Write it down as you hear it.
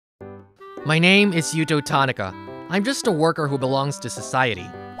My name is Yuto Tanaka. I'm just a worker who belongs to society.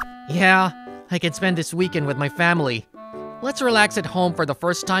 Yeah, I can spend this weekend with my family. Let's relax at home for the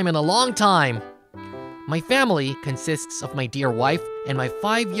first time in a long time. My family consists of my dear wife and my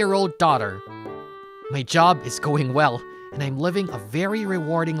 5-year-old daughter. My job is going well, and I'm living a very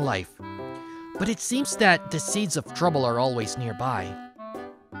rewarding life. But it seems that the seeds of trouble are always nearby.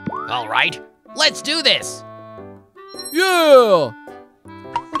 All right, let's do this! Yeah!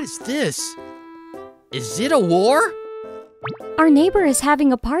 What is this? Is it a war? Our neighbor is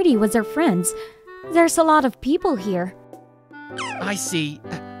having a party with their friends. There's a lot of people here. I see.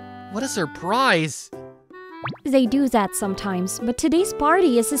 What a surprise. They do that sometimes, but today's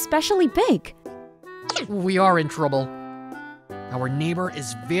party is especially big. We are in trouble. Our neighbor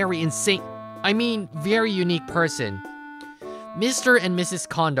is very very unique person. Mr. and Mrs.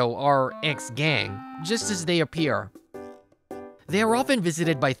 Kondo are ex-gang, just as they appear. They are often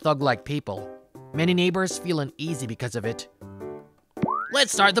visited by thug-like people. Many neighbors feel uneasy because of it.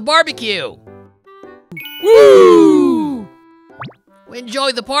 Let's start the barbecue! Woo!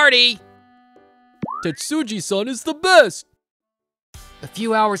 Enjoy the party! Tetsuji-san is the best! A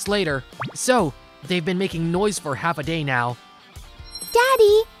few hours later, so they've been making noise for half a day now.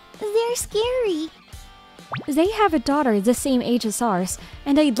 Daddy, they're scary. They have a daughter the same age as ours,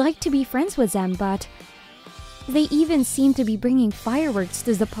 and I'd like to be friends with them, but they even seem to be bringing fireworks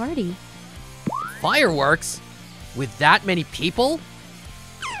to the party. Fireworks? With that many people?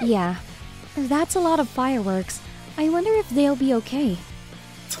 Yeah, that's a lot of fireworks. I wonder if they'll be okay.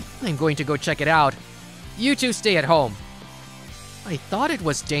 I'm going to go check it out. You two stay at home. I thought it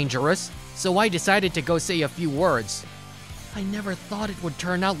was dangerous, so I decided to go say a few words. I never thought it would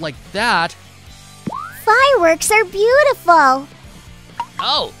turn out like that. Fireworks are beautiful.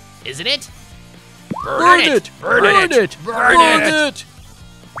 Oh, isn't it? Burn it! Burn Burn it! it! Burn Burn it! it!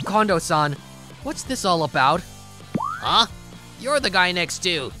 Kondo-san, what's this all about? Huh? You're the guy next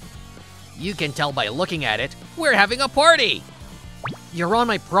to. You can tell by looking at it, we're having a party! You're on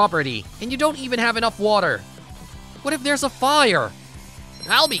my property, and you don't even have enough water. What if there's a fire?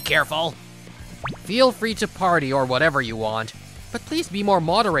 I'll be careful. Feel free to party or whatever you want, but please be more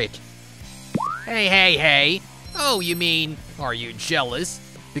moderate. Hey. Oh, you mean, are you jealous?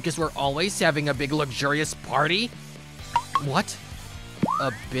 Because we're always having a big luxurious party? What?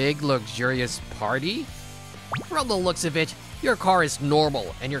 A big luxurious party? From the looks of it, your car is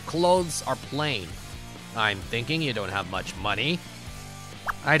normal and your clothes are plain. I'm thinking you don't have much money.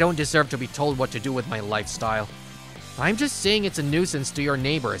 I don't deserve to be told what to do with my lifestyle. I'm just saying it's a nuisance to your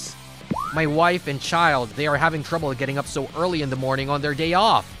neighbors. My wife and child, they are having trouble getting up so early in the morning on their day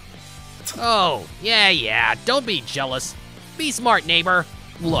off. Oh, yeah, don't be jealous. Be smart, neighbor.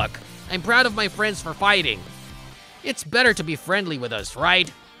 Look, I'm proud of my friends for fighting. It's better to be friendly with us,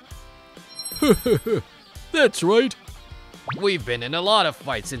 right? That's right. We've been in a lot of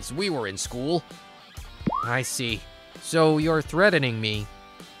fights since we were in school. I see. So you're threatening me?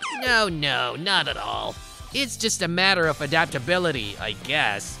 No, not at all. It's just a matter of adaptability, I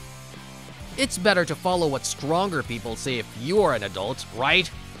guess. It's better to follow what stronger people say if you're an adult, right?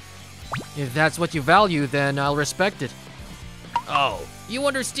 If that's what you value, then I'll respect it. Oh, you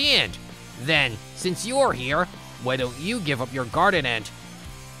understand. Then, since you're here, why don't you give up your garden and...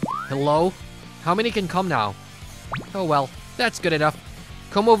 Hello? How many can come now? Oh well, that's good enough.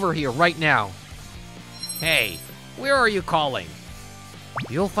 Come over here right now. Hey, where are you calling?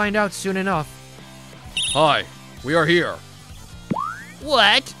 You'll find out soon enough. Hi, we are here.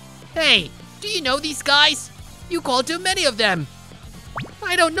 What? Hey, do you know these guys? You called too many of them.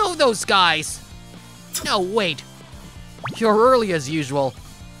 I don't know those guys. No, wait. You're early as usual.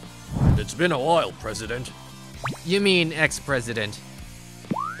 It's been a while, President. You mean ex-president.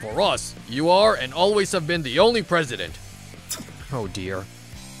 For us, you are and always have been the only president. Oh dear.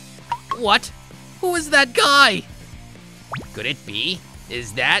 What? Who is that guy? Could it be?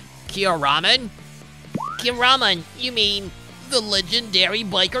 Is that Kyoramen? Kyoramen, you mean the legendary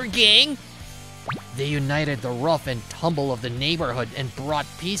biker gang? They united the rough and tumble of the neighborhood and brought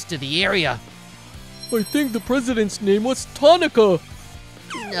peace to the area. I think the president's name was Tanaka.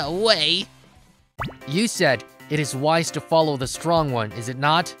 No way. You said it is wise to follow the strong one, is it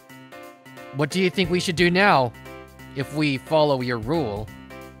not? What do you think we should do now, if we follow your rule?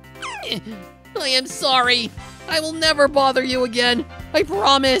 I am sorry. I will never bother you again. I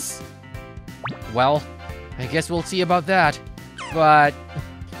promise. Well, I guess we'll see about that. But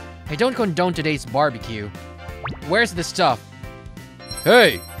I don't condone today's barbecue. Where's the stuff?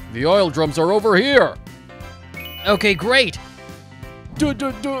 Hey, the oil drums are over here. Okay, great.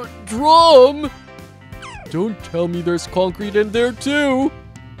 Drum? Don't tell me there's concrete in there too.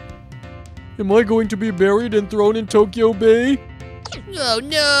 Am I going to be buried and thrown in Tokyo Bay? Oh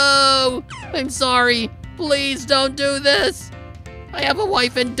no! I'm sorry. Please don't do this. I have a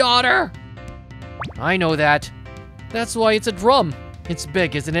wife and daughter. I know that. That's why it's a drum. It's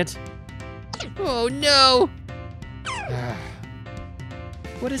big, isn't it? Oh no!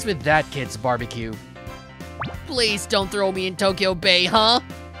 What is with that kid's barbecue? Please don't throw me in Tokyo Bay, huh?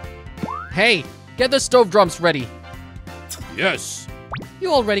 Hey, get the stove drums ready. Yes,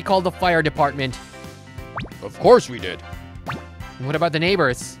 You already called the fire department. of course we did. What about the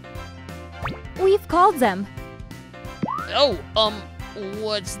neighbors? We've called them. Oh,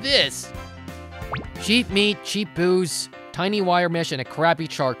 what's this? Cheap meat, cheap booze, tiny wire mesh, and a crappy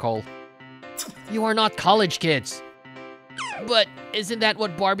charcoal. You are not college kids. But isn't that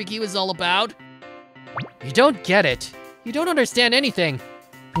what barbecue is all about? You don't get it. You don't understand anything.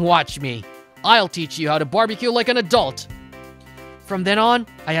 Watch me. I'll teach you how to barbecue like an adult. From then on,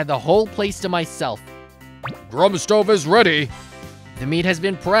 I had the whole place to myself. Drum stove is ready. The meat has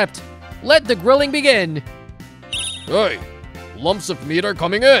been prepped. Let the grilling begin. Hey, lumps of meat are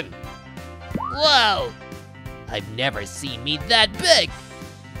coming in. Whoa! I've never seen meat that big.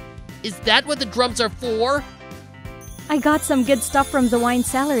 Is that what the drums are for? I got some good stuff from the wine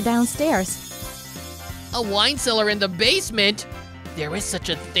cellar downstairs. A wine cellar in the basement? There is such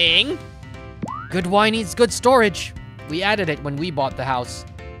a thing? Good wine needs good storage. We added it when we bought the house.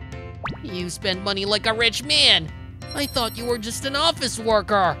 You spend money like a rich man. I thought you were just an office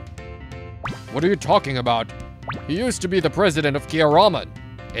worker. What are you talking about? He used to be the president of Kia Ramen,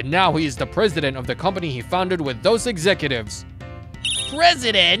 and now he is the president of the company he founded with those executives.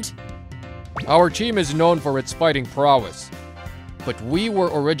 President? Our team is known for its fighting prowess, but we were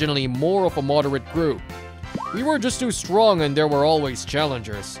originally more of a moderate group. We were just too strong and there were always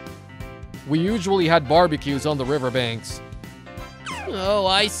challengers. We usually had barbecues on the riverbanks. Oh,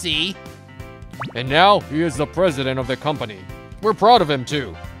 I see. And now he is the president of the company. We're proud of him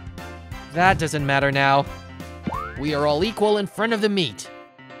too. That doesn't matter now. We are all equal in front of the meat.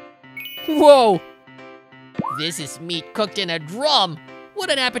 Whoa! This is meat cooked in a drum. What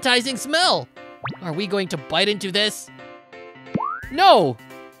an appetizing smell. Are we going to bite into this? No!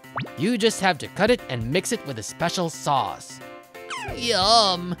 You just have to cut it and mix it with a special sauce.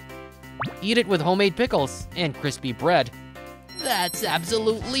 Yum. Eat it with homemade pickles and crispy bread. That's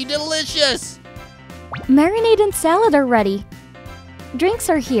absolutely delicious. Marinade and salad are ready. Drinks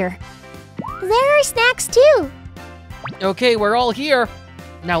are here. There are snacks too. Okay, we're all here.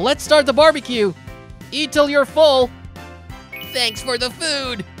 Now let's start the barbecue. Eat till you're full. Thanks for the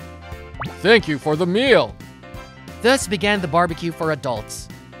food. Thank you for the meal. Thus began the barbecue for adults.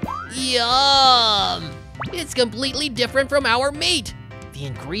 Yum. It's completely different from our meat. The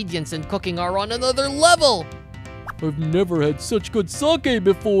ingredients and cooking are on another level. I've never had such good sake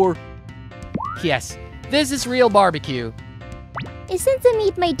before. Yes, this is real barbecue. Isn't the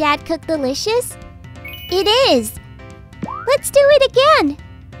meat my dad cooked delicious? It is. Let's do it again.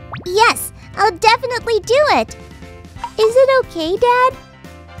 Yes, I'll definitely do it. Is it okay, Dad?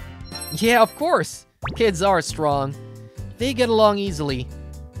 Yeah, of course. Kids are strong. They get along easily.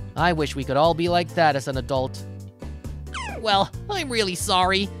 I wish we could all be like that as an adult. Well, I'm really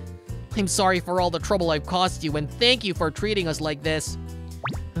sorry. I'm sorry for all the trouble I've caused you, and thank you for treating us like this.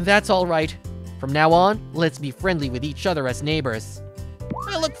 That's all right. From now on, let's be friendly with each other as neighbors.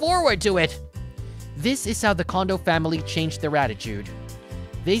 I look forward to it. This is how the Kondo family changed their attitude.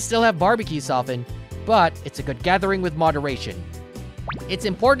 They still have barbecues often, but it's a good gathering with moderation. It's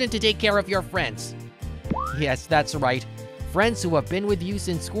important to take care of your friends. Yes, that's right. Friends who have been with you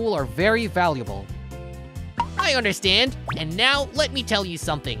since school are very valuable. I understand, and now let me tell you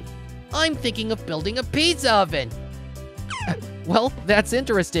something. I'm thinking of building a pizza oven. Well, that's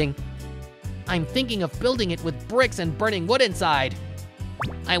interesting. I'm thinking of building it with bricks and burning wood inside.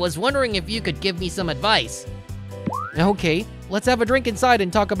 I was wondering if you could give me some advice. Okay, let's have a drink inside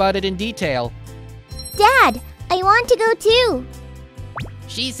and talk about it in detail. Dad, I want to go too.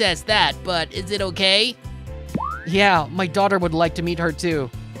 She says that, but is it okay? Yeah, my daughter would like to meet her too.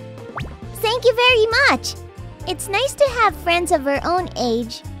 Thank you very much. It's nice to have friends of our own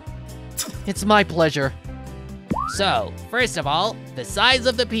age. It's my pleasure. So, first of all, the size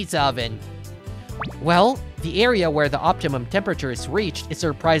of the pizza oven. Well, the area where the optimum temperature is reached is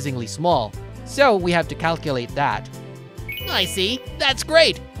surprisingly small, so we have to calculate that. I see. That's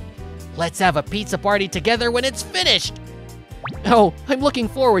great. Let's have a pizza party together when it's finished. Oh, I'm looking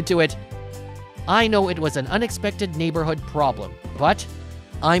forward to it. I know it was an unexpected neighborhood problem, but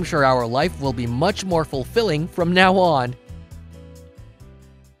I'm sure our life will be much more fulfilling from now on.